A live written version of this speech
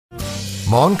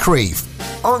Moncrief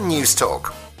on News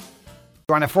Talk.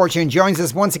 Joanna Fortune joins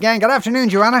us once again. Good afternoon,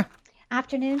 Joanna.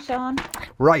 Afternoon, Sean.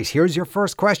 Right, here's your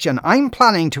first question. I'm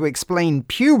planning to explain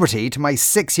puberty to my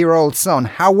 6-year-old son.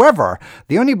 However,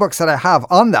 the only books that I have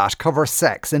on that cover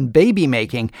sex and baby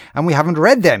making, and we haven't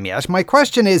read them yet. My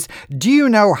question is, do you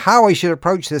know how I should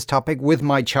approach this topic with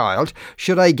my child?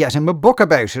 Should I get him a book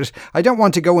about it? I don't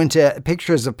want to go into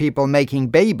pictures of people making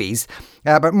babies,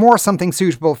 but more something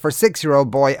suitable for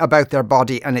 6-year-old boy about their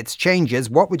body and its changes.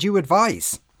 What would you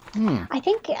advise? I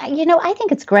think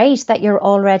it's great that you're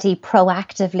already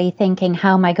proactively thinking,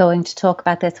 how am I going to talk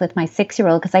about this with my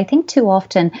 6-year-old? Because I think too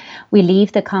often we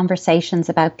leave the conversations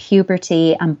about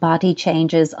puberty and body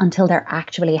changes until they're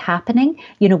actually happening.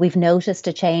 You know, we've noticed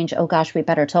a change. Oh gosh, we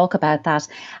better talk about that,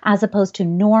 as opposed to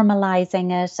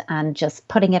normalizing it and just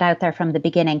putting it out there from the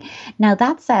beginning. Now,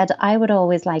 that said, I would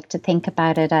always like to think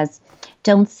about it as,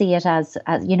 don't see it as,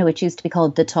 you know, it used to be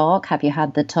called the talk. Have you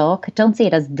had the talk? Don't see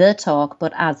it as the talk,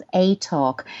 but as a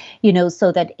talk, you know,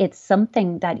 so that it's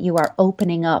something that you are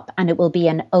opening up and it will be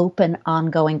an open,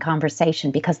 ongoing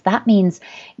conversation, because that means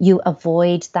you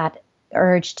avoid that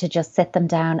urge to just sit them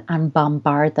down and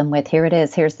bombard them with, here it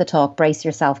is, here's the talk, brace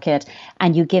yourself, kid,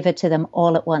 and you give it to them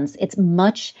all at once. It's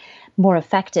much more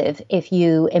effective if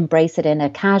you embrace it in a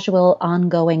casual,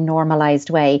 ongoing, normalized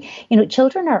way. You know,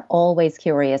 children are always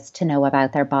curious to know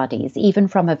about their bodies, even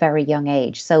from a very young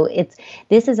age. So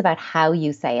this is about how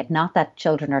you say it, not that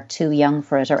children are too young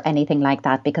for it or anything like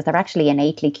that, because they're actually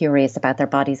innately curious about their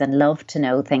bodies and love to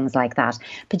know things like that.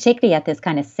 Particularly at this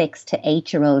kind of 6 to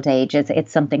 8-year-old age,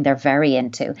 it's something they're very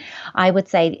into. I would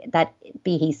say that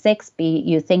be he 6, be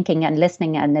you thinking and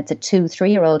listening, and it's a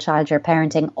 2-3-year-old child you're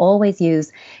parenting, always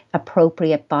use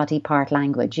appropriate body part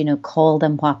language. You know, call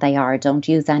them what they are. Don't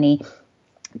use any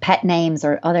pet names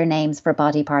or other names for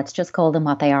body parts. Just call them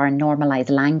what they are and normalize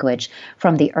language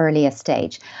from the earliest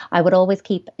stage. I would always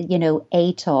keep, you know,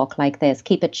 a talk like this,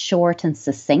 keep it short and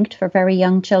succinct for very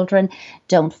young children.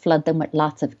 Don't flood them with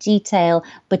lots of detail,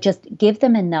 but just give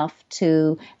them enough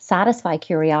to satisfy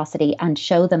curiosity and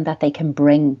show them that they can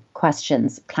bring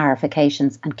questions,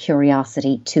 clarifications, and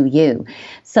curiosity to you.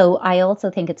 So I also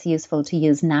think it's useful to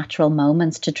use natural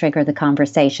moments to trigger the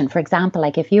conversation. For example,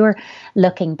 like if you were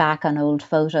looking back on old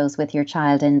photos with your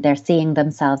child and they're seeing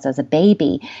themselves as a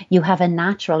baby, you have a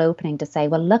natural opening to say,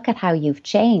 well, look at how you've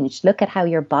changed. Look at how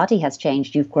your body has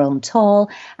changed. You've grown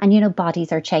tall, and, you know,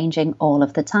 bodies are changing all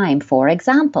of the time, for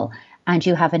example. And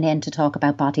you have an in to talk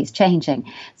about bodies changing.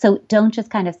 So don't just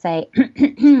kind of say,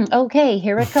 okay,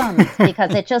 here it comes,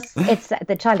 because it's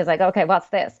the child is like, okay, what's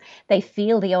this? They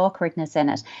feel the awkwardness in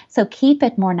it. So keep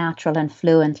it more natural and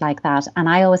fluent like that. And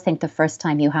I always think the first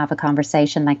time you have a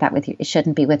conversation like that it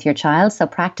shouldn't be with your child. So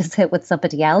practice it with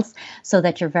somebody else so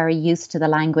that you're very used to the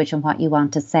language and what you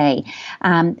want to say.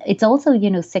 It's also, you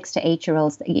know, 6 to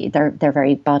 8-year-olds, they're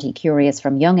very body curious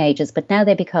from young ages, but now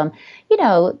they become, you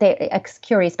know, they're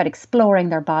curious about exploring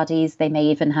their bodies. They may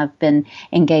even have been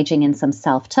engaging in some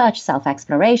self-touch,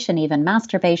 self-exploration, even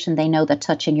masturbation. They know that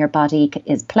touching your body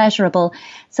is pleasurable.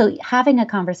 So having a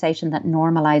conversation that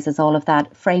normalizes all of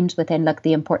that, framed within, look,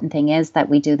 the important thing is that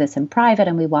we do this in private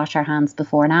and we wash our hands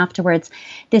before and afterwards.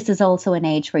 This is also an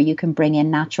age where you can bring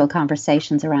in natural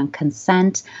conversations around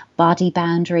consent, body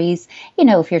boundaries. You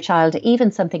know, if your child,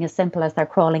 even something as simple as they're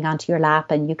crawling onto your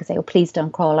lap, and you could say, oh, please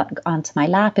don't crawl onto my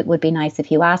lap. It would be nice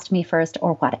if you asked me first,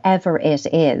 or whatever it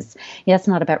is. You know, it's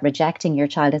not about rejecting your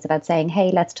child. It's about saying,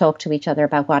 hey, let's talk to each other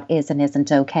about what is and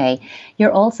isn't okay.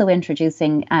 You're also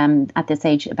introducing at this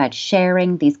age about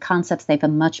sharing these concepts. They have a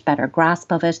much better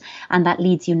grasp of it. And that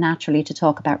leads you naturally to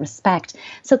talk about respect.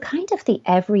 So kind of the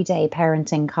everyday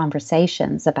parenting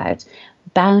conversations about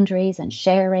boundaries and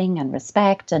sharing and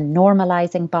respect and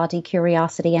normalizing body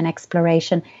curiosity and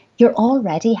exploration, you're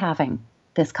already having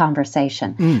this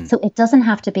conversation. So it doesn't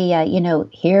have to be a, you know,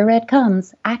 here it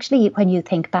comes. Actually, when you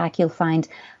think back, you'll find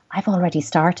I've already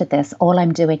started this. All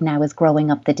I'm doing now is growing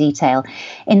up the detail.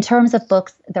 In terms of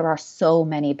books, there are so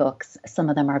many books. Some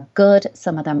of them are good.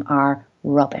 Some of them are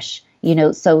rubbish. You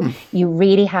know, so you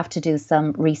really have to do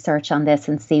some research on this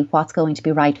and see what's going to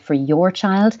be right for your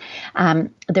child.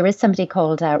 There is somebody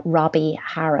called Robbie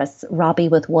Harris, Robbie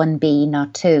with 1 B,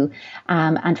 not 2.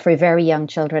 And for very young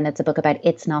children, it's a book about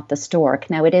It's Not the Stork.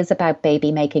 Now, it is about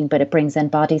baby making, but it brings in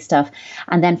body stuff.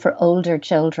 And then for older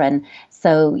children,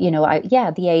 so, you know,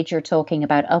 the age you're talking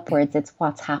about upwards, it's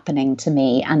what's happening to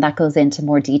me. And that goes into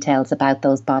more details about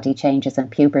those body changes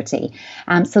and puberty.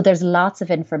 So there's lots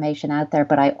of information out there,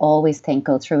 but I always always think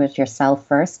go through it yourself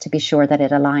first to be sure that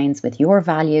it aligns with your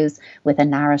values, with a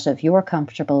narrative you're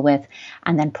comfortable with,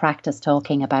 and then practice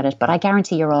talking about it. But I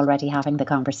guarantee you're already having the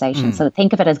conversation. So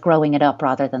think of it as growing it up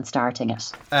rather than starting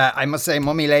it. I must say,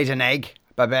 Mummy Laid an Egg.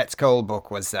 Babette's Cole book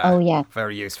was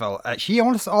very useful. She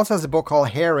also has a book called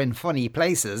Hair in Funny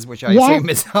Places, which I assume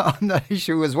is on that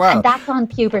issue as well. And that's on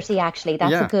puberty, actually.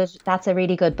 That's a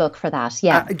really good book for that.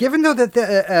 Yeah. Given though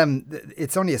that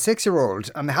it's only a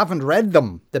 6-year-old and they haven't read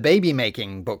the baby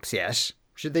making books yet,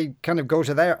 should they kind of go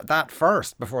to that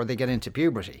first before they get into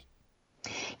puberty?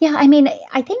 Yeah, I mean,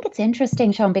 I think it's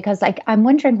interesting, Sean, because I'm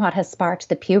wondering what has sparked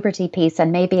the puberty piece.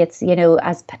 And maybe it's,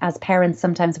 as parents,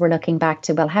 sometimes we're looking back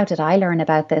to, well, how did I learn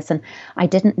about this? And I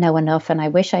didn't know enough and I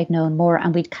wish I'd known more.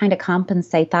 And we'd kind of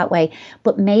compensate that way.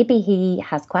 But maybe he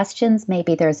has questions.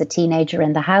 Maybe there's a teenager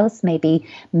in the house.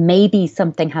 Maybe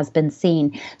something has been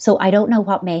seen. So I don't know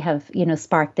what may have,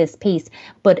 sparked this piece.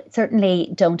 But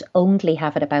certainly don't only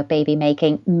have it about baby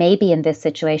making. Maybe in this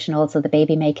situation also the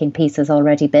baby making piece has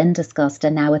already been discussed.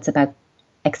 And now it's about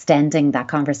extending that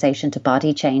conversation to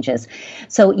body changes.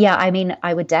 So, yeah, I mean,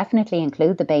 I would definitely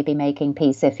include the baby making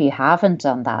piece if you haven't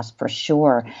done that, for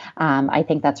sure. I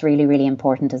think that's really, really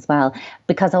important as well,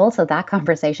 because also that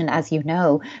conversation, as you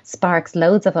know, sparks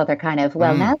loads of other kind of,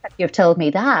 well, now that you've told me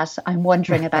that, I'm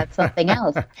wondering about something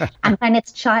else. And when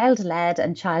it's child-led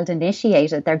and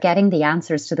child-initiated, they're getting the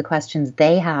answers to the questions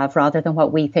they have rather than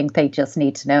what we think they just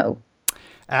need to know.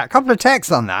 A couple of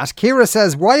texts on that. Kira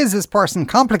says, why is this person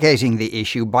complicating the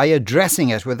issue by addressing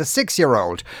it with a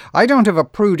 6-year-old? I don't have a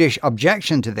prudish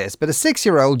objection to this, but a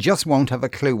 6-year-old just won't have a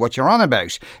clue what you're on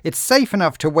about. It's safe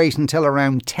enough to wait until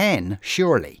around 10,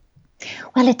 surely.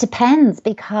 Well, it depends,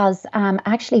 because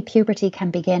actually puberty can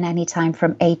begin anytime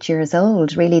from 8 years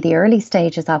old, really the early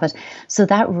stages of it. So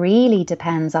that really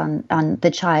depends on the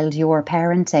child you're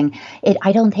parenting.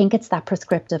 I don't think it's that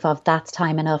prescriptive of that's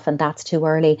time enough and that's too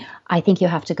early. I think you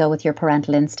have to go with your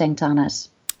parental instinct on it.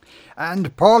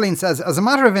 And Pauline says, as a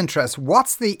matter of interest,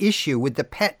 what's the issue with the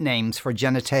pet names for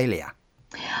genitalia?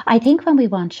 I think when we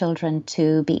want children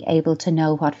to be able to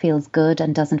know what feels good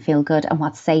and doesn't feel good and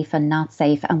what's safe and not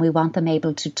safe, and we want them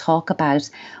able to talk about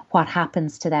what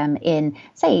happens to them in,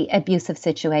 say, abusive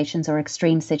situations or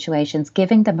extreme situations,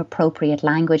 giving them appropriate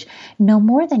language, no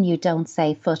more than you don't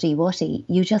say footy wooty,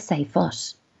 you just say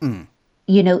foot.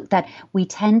 That we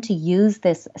tend to use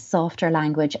this softer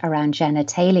language around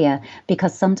genitalia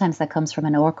because sometimes that comes from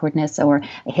an awkwardness or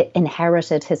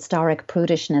inherited historic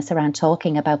prudishness around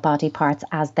talking about body parts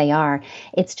as they are.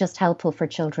 It's just helpful for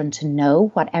children to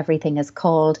know what everything is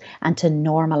called and to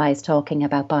normalize talking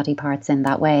about body parts in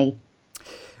that way.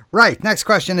 Right, next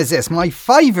question is this. My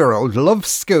 5-year-old loves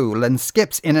school and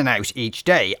skips in and out each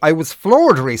day. I was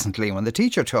floored recently when the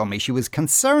teacher told me she was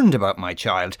concerned about my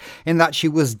child, in that she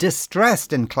was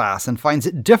distressed in class and finds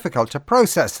it difficult to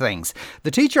process things.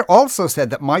 The teacher also said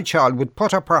that my child would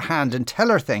put up her hand and tell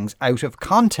her things out of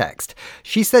context.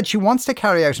 She said she wants to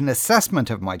carry out an assessment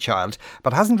of my child,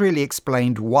 but hasn't really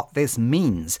explained what this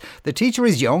means. The teacher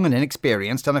is young and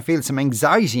inexperienced, and I feel some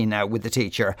anxiety now with the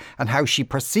teacher and how she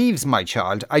perceives my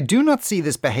child. I do not see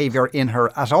this behaviour in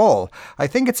her at all. I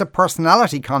think it's a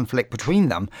personality conflict between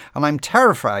them, and I'm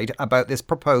terrified about this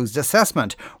proposed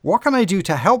assessment. What can I do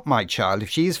to help my child if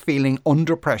she is feeling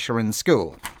under pressure in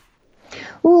school?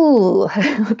 Ooh,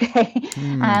 okay.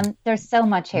 There's so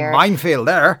much here. Minefield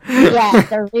there. Yeah,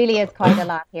 there really is quite a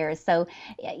lot here. So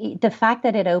the fact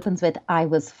that it opens with, I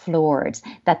was floored,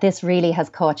 that this really has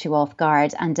caught you off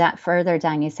guard. And further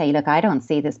down you say, look, I don't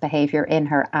see this behaviour in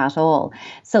her at all.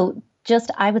 So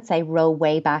I would say, row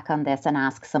way back on this and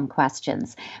ask some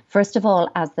questions. First of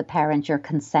all, as the parent, your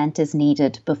consent is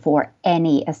needed before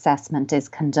any assessment is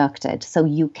conducted. So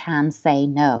you can say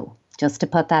no, just to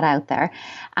put that out there.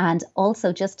 And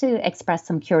also just to express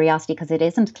some curiosity, because it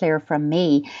isn't clear from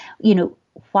me,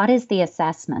 what is the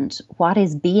assessment? What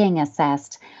is being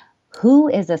assessed? Who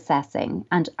is assessing,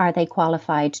 and are they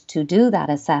qualified to do that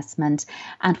assessment?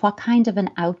 And what kind of an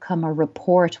outcome or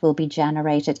report will be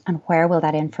generated, and where will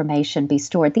that information be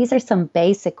stored? These are some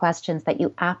basic questions that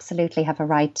you absolutely have a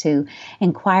right to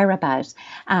inquire about.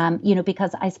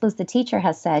 Because I suppose the teacher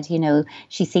has said,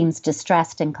 she seems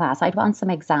distressed in class. I'd want some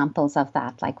examples of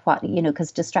that, like what,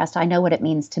 because distressed, I know what it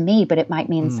means to me, but it might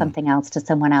mean something else to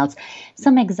someone else.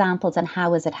 Some examples, and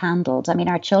how is it handled? I mean,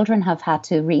 our children have had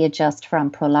to readjust from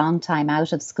prolonged time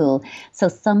out of school. So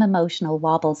some emotional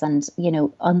wobbles and,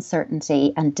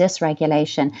 uncertainty and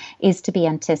dysregulation is to be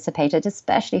anticipated,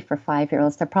 especially for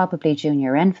 5-year-olds. They're probably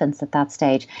junior infants at that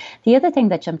stage. The other thing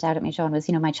that jumped out at me, John, was,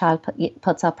 my child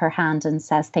puts up her hand and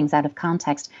says things out of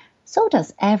context. So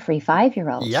does every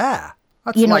 5-year-old. Yeah.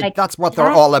 That's that's what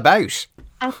they're all about.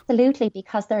 Absolutely,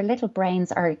 because their little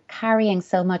brains are carrying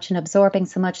so much and absorbing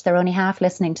so much, they're only half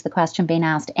listening to the question being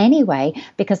asked anyway,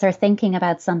 because they're thinking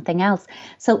about something else.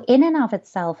 So, in and of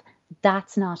itself,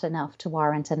 that's not enough to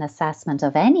warrant an assessment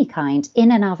of any kind.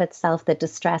 In and of itself, the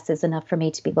distress is enough for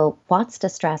me to be, well, what's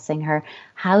distressing her?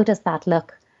 How does that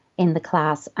look in the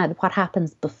class? And what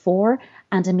happens before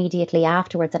and immediately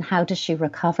afterwards, and how does she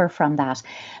recover from that?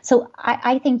 So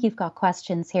I think you've got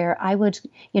questions here. I would,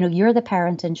 you're the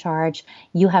parent in charge.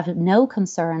 You have no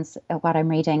concerns, what I'm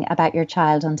reading, about your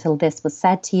child until this was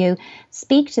said to you.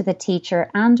 Speak to the teacher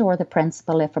and or the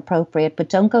principal if appropriate, but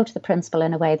don't go to the principal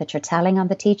in a way that you're telling on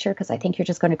the teacher, because I think you're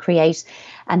just going to create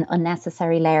an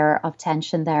unnecessary layer of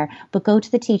tension there. But go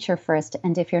to the teacher first,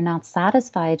 and if you're not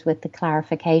satisfied with the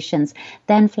clarifications,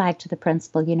 then flag to the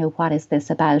principal, what is this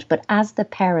about? But as the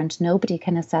parent, nobody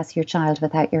can assess your child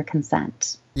without your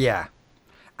consent. Yeah.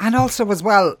 And also as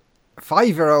well,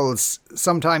 5-year-olds,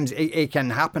 sometimes it can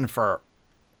happen for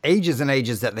ages and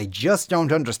ages that they just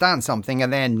don't understand something,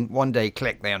 and then one day,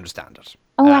 click, they understand it.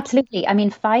 Oh, absolutely. I mean,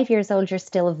 5 years old, you're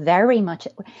still very much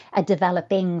a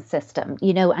developing system,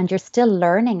 and you're still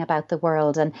learning about the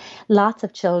world. And lots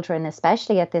of children,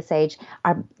 especially at this age,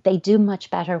 they do much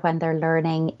better when they're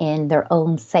learning in their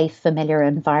own safe, familiar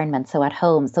environment. So at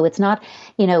home. So it's not,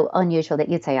 unusual that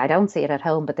you'd say, I don't see it at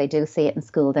home, but they do see it in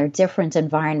school. They're different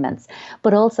environments.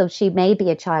 But also she may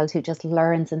be a child who just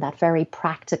learns in that very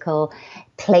practical,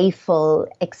 playful,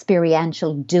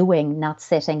 experiential doing, not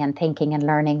sitting and thinking and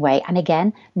learning way. And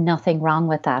again, nothing wrong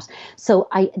with that. So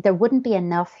there wouldn't be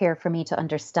enough here for me to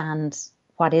understand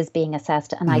what is being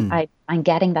assessed. And I'm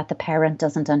getting that the parent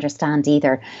doesn't understand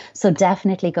either. So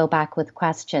definitely go back with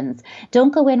questions.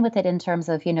 Don't go in with it in terms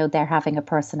of, they're having a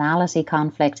personality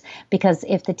conflict, because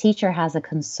if the teacher has a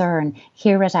concern,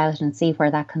 hear it out and see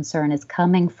where that concern is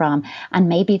coming from. And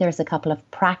maybe there's a couple of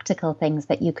practical things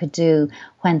that you could do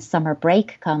when summer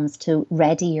break comes to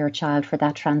ready your child for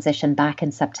that transition back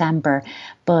in September.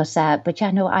 But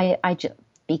I just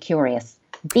be curious.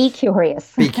 Be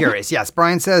curious. Be curious, yes.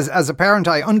 Brian says, as a parent,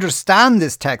 I understand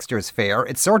this texter's fear.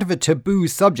 It's sort of a taboo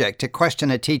subject to question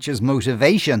a teacher's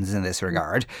motivations in this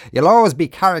regard. You'll always be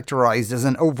characterised as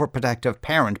an overprotective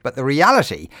parent, but the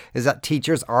reality is that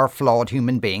teachers are flawed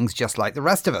human beings just like the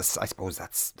rest of us. I suppose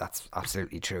that's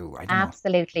absolutely true.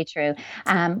 Absolutely true.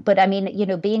 But I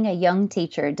mean, being a young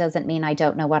teacher doesn't mean I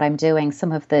don't know what I'm doing.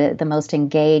 Some of the most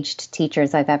engaged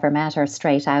teachers I've ever met are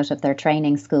straight out of their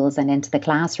training schools and into the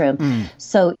classroom.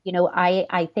 So,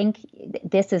 I think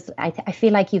this is, I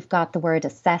feel like you've got the word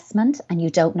assessment and you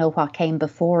don't know what came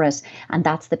before it. And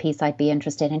that's the piece I'd be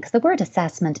interested in, because the word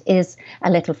assessment is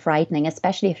a little frightening,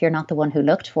 especially if you're not the one who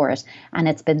looked for it and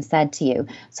it's been said to you.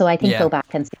 So I think go back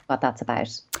and see what that's about.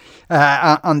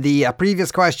 On the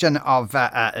previous question of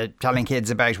telling kids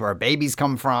about where babies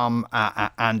come from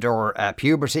and or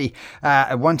puberty,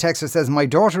 one texter says, my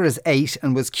daughter is 8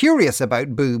 and was curious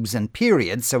about boobs and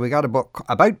periods, so we got a book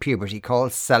about puberty called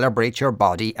Celebrate Your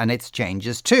Body and Its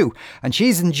Changes Too. And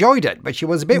she's enjoyed it, but she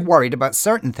was a bit worried about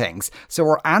certain things, so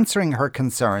we're answering her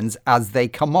concerns as they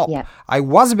come up. Yeah. I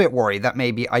was a bit worried that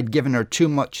maybe I'd given her too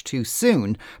much too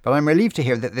soon, but I'm relieved to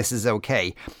hear that this is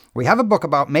okay. We have a book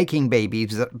about making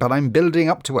babies, but I'm building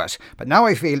up to it. But now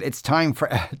I feel it's time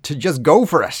to just go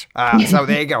for it. So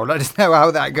there you go. Let us know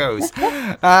how that goes.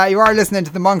 You are listening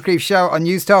to the Moncrief Show on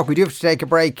News Talk. We do have to take a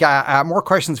break. More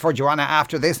questions for Joanna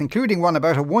after this, including one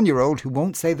about a 1-year-old who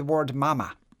won't say the word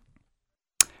mama.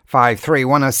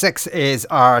 53106 is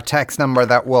our text number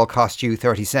that will cost you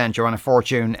 30 cents. Joanna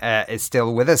Fortune is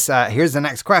still with us. Here's the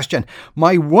next question.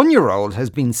 My 1-year-old has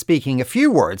been speaking a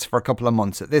few words for a couple of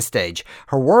months at this stage.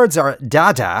 Her words are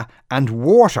dada and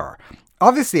water.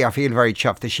 Obviously, I feel very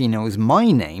chuffed that she knows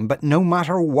my name, but no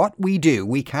matter what we do,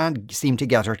 we can't seem to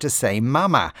get her to say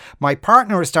mama. My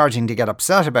partner is starting to get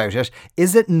upset about it.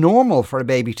 Is it normal for a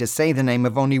baby to say the name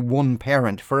of only one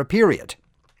parent for a period?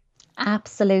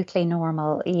 Absolutely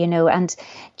normal, and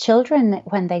children,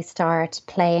 when they start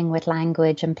playing with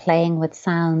language and playing with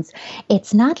sounds,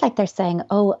 it's not like they're saying,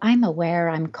 oh, I'm aware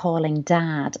I'm calling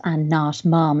dad and not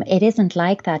mum. It isn't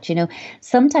like that,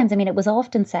 Sometimes, it was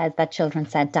often said that children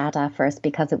said dada first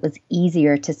because it was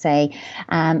easier to say.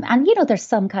 And, there's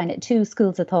some kind of two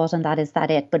schools of thought on that. Is that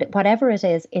it? But whatever it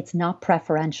is, it's not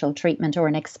preferential treatment or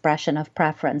an expression of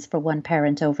preference for one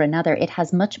parent over another. It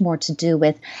has much more to do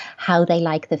with how they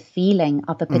like the feeling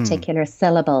of a particular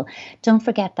syllable. Don't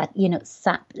forget that,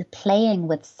 playing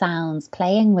with sounds,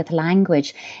 playing with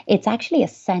language, it's actually a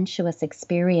sensuous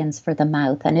experience for the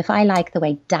mouth. And if I like the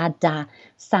way dada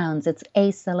sounds, it's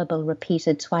a syllable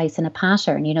repeated twice in a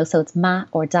pattern, so it's ma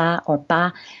or da or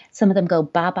ba. Some of them go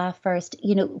baba first.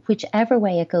 Whichever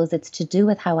way it goes, it's to do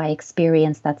with how I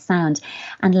experience that sound.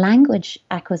 And language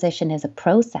acquisition is a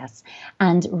process.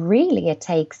 And really it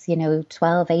takes,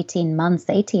 12, 18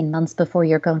 months before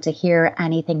you're going to hear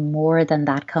anything more than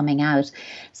that coming out.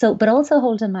 So, but also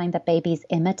hold in mind that babies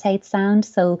imitate sound.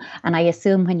 So, and I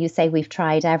assume when you say we've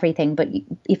tried everything, but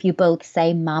if you both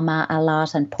say mama a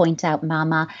lot and point out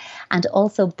mama, and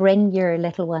also bring your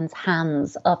little one's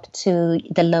hands up to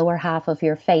the lower half of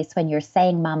your face when you're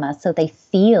saying mama, so they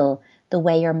feel the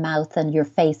way your mouth and your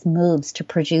face moves to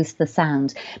produce the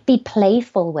sound. Be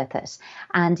playful with it.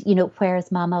 And,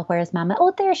 where's mama? Where's mama?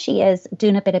 Oh, there she is,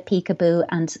 doing a bit of peekaboo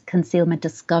and concealment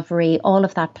discovery, all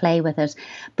of that, play with it.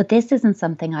 But this isn't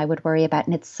something I would worry about.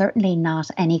 And it's certainly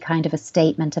not any kind of a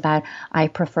statement about, I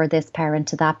prefer this parent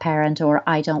to that parent, or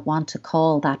I don't want to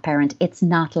call that parent. It's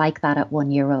not like that at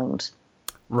 1 year old.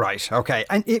 Right. Okay.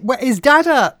 And is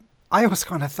Dada... I always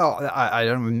kind of thought, I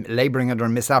don't know, labouring under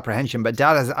misapprehension, but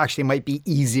Dada actually might be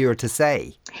easier to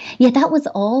say. Yeah, that was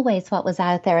always what was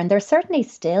out there. And there's certainly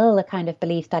still a kind of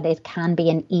belief that it can be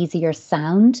an easier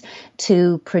sound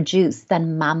to produce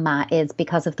than mama is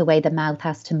because of the way the mouth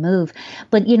has to move.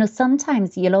 But,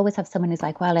 sometimes you'll always have someone who's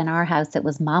like, well, in our house, it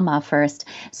was mama first.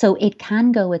 So it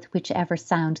can go with whichever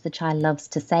sound the child loves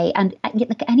to say. And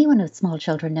like anyone with small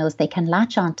children knows, they can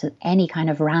latch on to any kind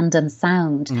of random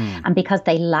sound. And because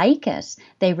they like it,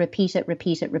 they repeat it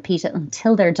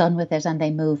until they're done with it and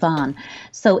they move on.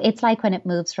 So it's like when it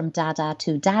moves from dada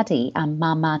to daddy and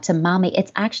mama to mommy,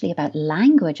 it's actually about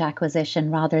language acquisition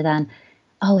rather than,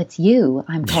 oh, it's you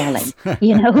I'm calling.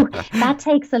 That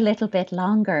takes a little bit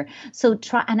longer. So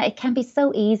and it can be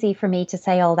so easy for me to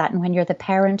say all that. And when you're the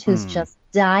parent who's just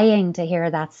dying to hear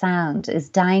that sound, is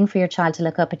dying for your child to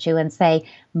look up at you and say,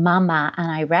 mama, and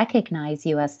I recognize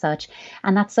you as such.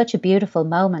 And that's such a beautiful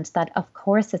moment that, of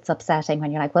course, it's upsetting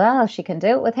when you're like, well, she can do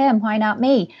it with him. Why not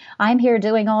me? I'm here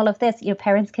doing all of this.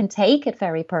 Parents can take it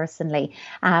very personally.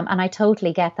 And I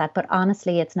totally get that. But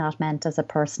honestly, it's not meant as a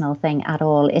personal thing at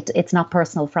all. It's not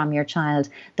personal from your child,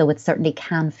 though it certainly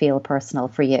can feel personal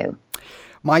for you.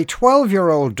 My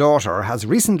 12-year-old daughter has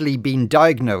recently been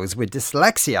diagnosed with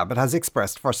dyslexia but has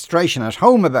expressed frustration at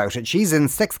home about it. She's in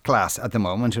 6th class at the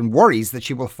moment and worries that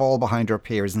she will fall behind her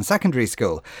peers in secondary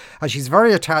school. As she's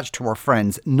very attached to her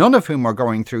friends, none of whom are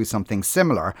going through something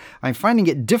similar, I'm finding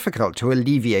it difficult to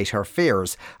alleviate her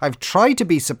fears. I've tried to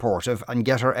be supportive and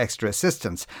get her extra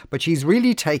assistance, but she's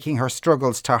really taking her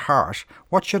struggles to heart.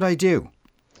 What should I do?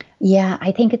 Yeah,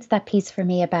 I think it's that piece for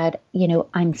me about,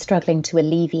 I'm struggling to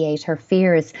alleviate her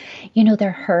fears.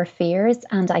 They're her fears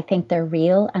and I think they're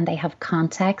real and they have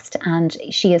context, and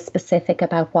she is specific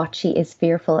about what she is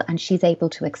fearful and she's able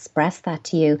to express that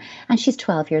to you. And she's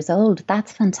 12 years old.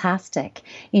 That's fantastic.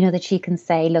 That she can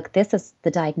say, look, this is the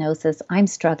diagnosis. I'm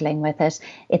struggling with it.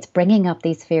 It's bringing up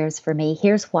these fears for me.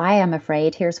 Here's why I'm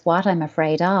afraid. Here's what I'm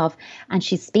afraid of. And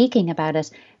she's speaking about it.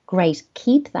 Great.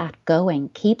 Keep that going.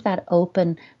 Keep that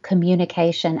open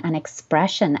communication and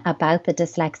expression about the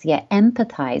dyslexia.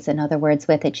 Empathize, in other words,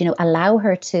 with it. Allow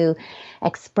her to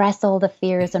express all the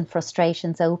fears and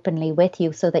frustrations openly with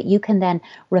you so that you can then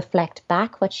reflect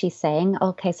back what she's saying.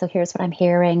 Okay, so here's what I'm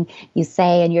hearing you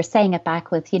say, and you're saying it back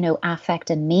with, affect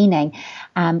and meaning.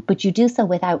 But you do so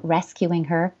without rescuing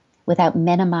her, without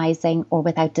minimizing or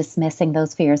without dismissing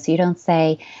those fears. So you don't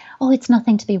say, oh, it's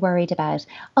nothing to be worried about.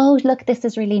 Oh, look, this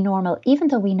is really normal. Even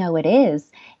though we know it is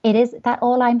that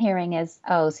all I'm hearing is,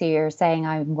 oh, so you're saying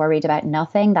I'm worried about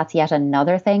nothing. That's yet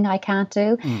another thing I can't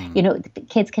do.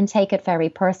 Kids can take it very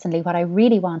personally. What I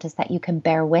really want is that you can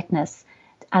bear witness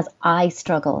as I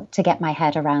struggle to get my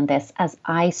head around this, as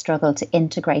I struggle to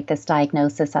integrate this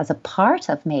diagnosis as a part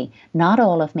of me, not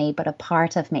all of me, but a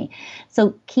part of me.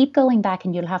 So keep going back,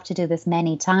 and you'll have to do this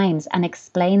many times, and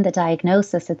explain the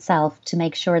diagnosis itself to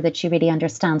make sure that she really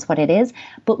understands what it is,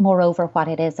 but moreover, what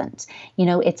it isn't.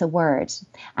 It's a word,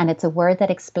 and it's a word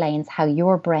that explains how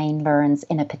your brain learns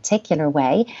in a particular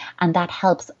way, and that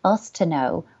helps us to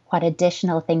know what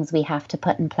additional things we have to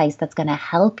put in place that's going to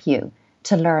help you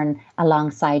to learn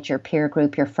alongside your peer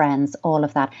group, your friends, all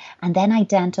of that. And then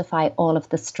identify all of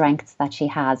the strengths that she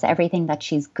has, everything that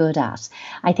she's good at.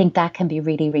 I think that can be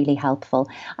really, really helpful.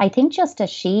 I think just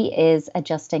as she is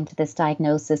adjusting to this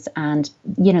diagnosis and,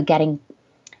 getting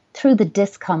through the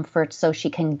discomfort so she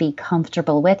can be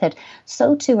comfortable with it,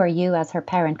 so too are you as her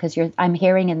parent, because I'm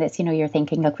hearing in this, you're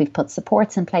thinking, look, we've put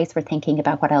supports in place, we're thinking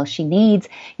about what else she needs,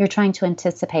 you're trying to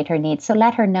anticipate her needs. So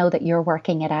let her know that you're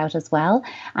working it out as well,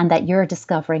 and that you're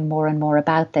discovering more and more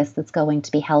about this that's going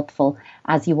to be helpful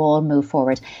as you all move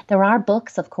forward. There are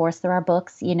books, of course,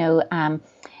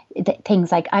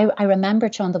 things like I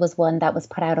remember, Sean, there was one that was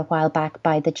put out a while back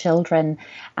by the children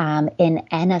in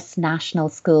Ennis National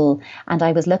School, and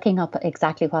I was looking up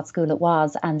exactly what school it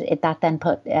was, and that then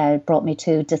brought me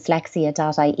to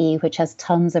dyslexia.ie, which has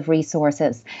tons of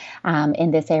resources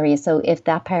in this area. So if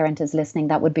that parent is listening,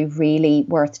 that would be really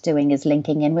worth doing, is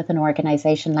linking in with an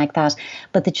organisation like that.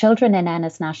 But the children in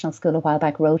Ennis National School a while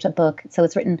back wrote a book, so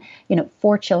it's written,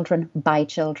 for children by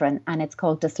children, and it's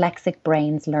called Dyslexic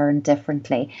Brains Learn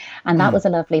Differently. And that was a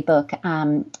lovely book.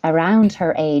 Around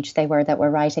her age, they were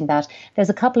writing that. There's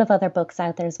a couple of other books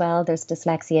out there as well. There's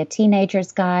Dyslexia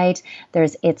Teenager's Guide.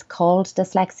 It's called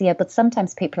Dyslexia, but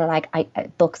sometimes people are like,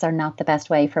 books are not the best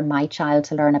way for my child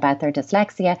to learn about their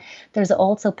dyslexia. There's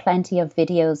also plenty of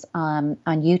videos on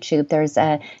YouTube. There's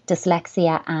a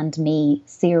Dyslexia and Me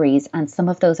series, and some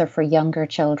of those are for younger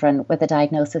children with a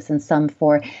diagnosis and some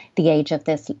for the age of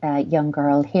this young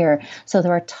girl here. So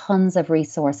there are tons of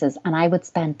resources, and I would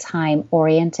spend time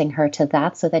orienting her to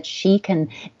that so that she can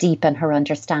deepen her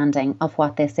understanding of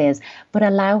what this is, but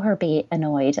allow her be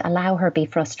annoyed, allow her be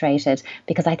frustrated,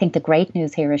 because I think the great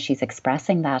news here is she's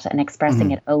expressing that and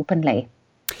expressing it openly.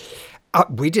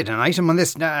 We did an item on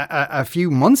this a few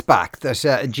months back that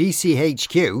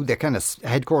GCHQ, the kind of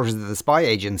headquarters of the spy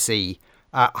agency,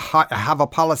 have a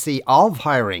policy of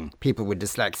hiring people with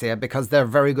dyslexia because they're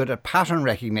very good at pattern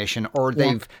recognition, or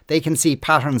they can see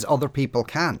patterns other people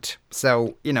can't.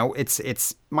 So,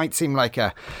 it's might seem like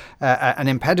an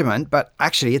impediment, but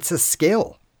actually it's a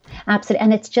skill. Absolutely.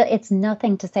 And it's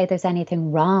nothing to say there's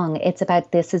anything wrong. It's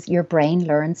about your brain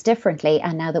learns differently.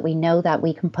 And now that we know that,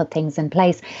 we can put things in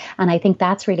place. And I think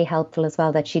that's really helpful as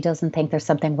well, that she doesn't think there's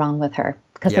something wrong with her,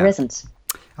 because there isn't.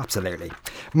 Absolutely.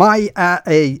 My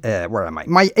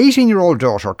 18-year-old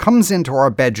daughter comes into our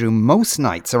bedroom most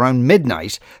nights around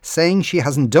midnight saying she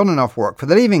hasn't done enough work for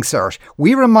the Leaving Cert.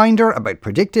 We remind her about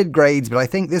predicted grades, but I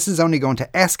think this is only going to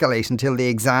escalate until the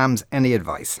exams. Any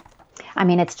advice? I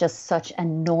mean, it's just such a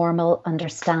normal,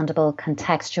 understandable,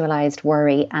 contextualized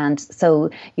worry. And so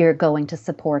you're going to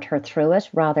support her through it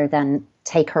rather than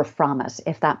take her from it,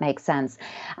 if that makes sense.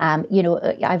 I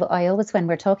always, when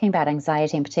we're talking about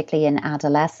anxiety, and particularly in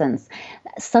adolescence,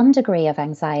 some degree of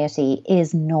anxiety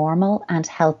is normal and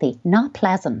healthy, not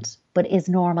pleasant, but is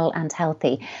normal and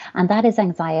healthy. And that is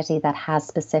anxiety that has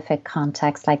specific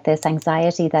context, like this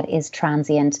anxiety that is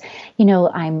transient.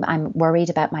 I'm worried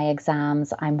about my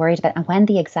exams. I'm worried about, and when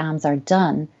the exams are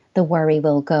done, the worry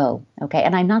will go. Okay.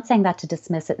 And I'm not saying that to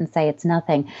dismiss it and say it's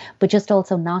nothing, but just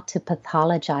also not to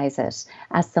pathologize it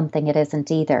as something it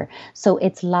isn't either. So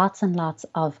it's lots and lots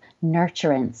of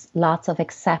nurturance, lots of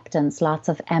acceptance, lots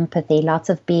of empathy, lots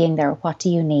of being there. What do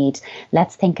you need?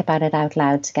 Let's think about it out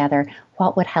loud together.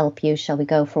 What would help you? Shall we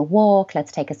go for a walk?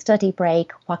 Let's take a study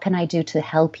break. What can I do to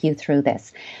help you through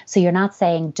this? So you're not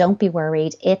saying, don't be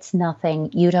worried. It's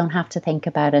nothing. You don't have to think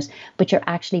about it. But you're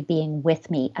actually being with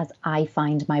me as I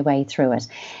find my way through it.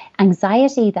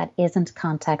 Anxiety that isn't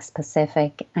context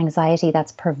specific, anxiety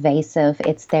that's pervasive,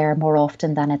 it's there more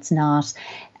often than it's not.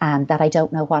 That I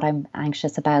don't know what I'm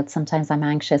anxious about. Sometimes I'm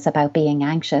anxious about being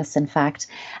anxious, in fact.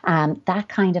 That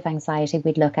kind of anxiety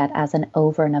we'd look at as an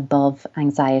over and above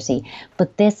anxiety.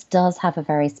 But this does have a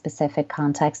very specific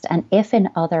context. And if in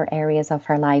other areas of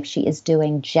her life she is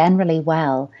doing generally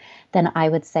well, then I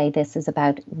would say this is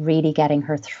about really getting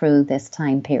her through this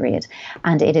time period.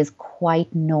 And it is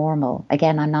quite normal.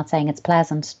 Again, I'm not saying it's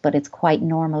pleasant, but it's quite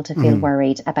normal to feel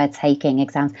worried about taking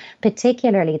exams,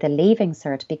 particularly the Leaving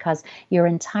Cert, because your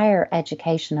entire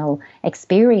educational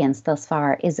experience thus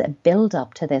far is a build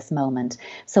up to this moment.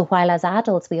 So while as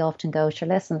adults, we often go, sure,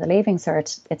 listen, the Leaving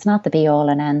Cert, it's not the be all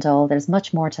and end all. There's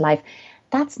much more to life.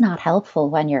 That's not helpful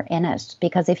when you're in it,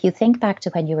 because if you think back to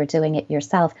when you were doing it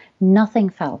yourself, nothing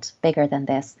felt bigger than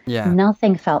this. Yeah.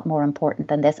 Nothing felt more important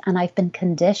than this. And I've been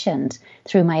conditioned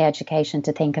through my education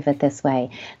to think of it this way.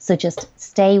 So just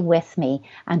stay with me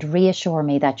and reassure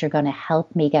me that you're going to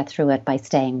help me get through it by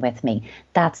staying with me.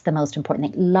 That's the most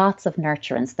important thing. Lots of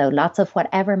nurturance, though, lots of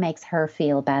whatever makes her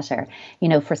feel better.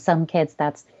 For some kids,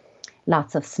 that's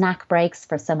lots of snack breaks.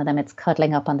 For some of them, it's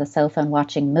cuddling up on the sofa and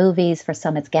watching movies. For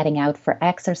some, it's getting out for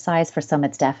exercise. For some,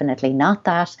 it's definitely not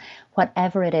that.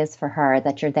 Whatever it is for her,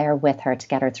 that you're there with her to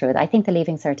get her through it. I think the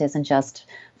Leaving Cert isn't just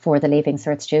for the Leaving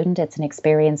Cert student. It's an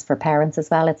experience for parents as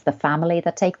well. It's the family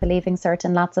that take the Leaving Cert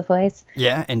in lots of ways.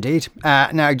 Yeah, indeed.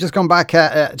 Now, just going back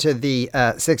to the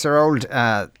 6-year-old,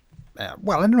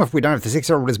 well, I don't know if the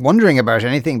 6-year-old is wondering about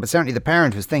anything, but certainly the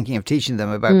parent was thinking of teaching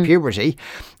them about puberty.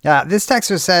 This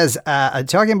texter says,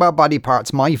 talking about body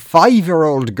parts, my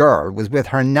 5-year-old girl was with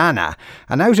her nana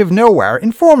and out of nowhere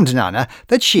informed nana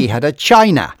that she had a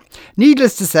china.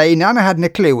 Needless to say, Nana hadn't a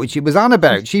clue what she was on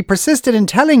about. She persisted in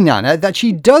telling Nana that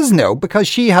she does know because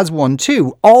she has one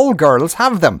too. All girls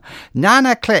have them.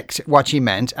 Nana clicked what she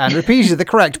meant and repeated the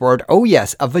correct word. Oh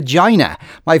yes, a vagina.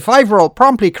 My 5-year-old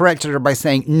promptly corrected her by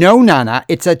saying, no, Nana,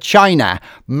 it's a china.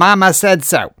 Mama said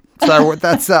so. So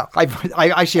that's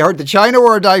I actually heard the China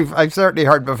word. I've certainly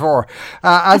heard before.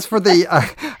 As for the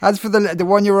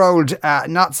 1-year-old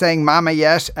not saying mama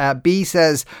yet, B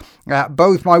says,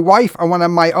 both my wife and one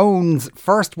of my own's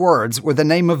first words were the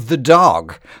name of the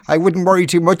dog. I wouldn't worry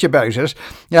too much about it.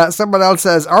 Someone else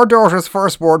says, our daughter's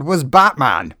first word was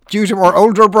Batman. Due to our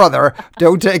older brother,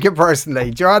 don't take it personally.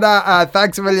 Joanna,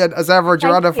 thanks a million as ever.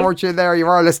 Joanna Fortune there. You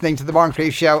are listening to the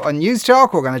Moncrief Show on News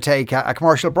Talk. We're going to take a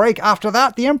commercial break. After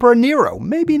that, the Emperor Nero.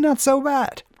 Maybe not so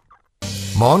bad.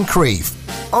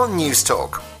 Moncrief on News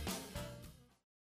Talk.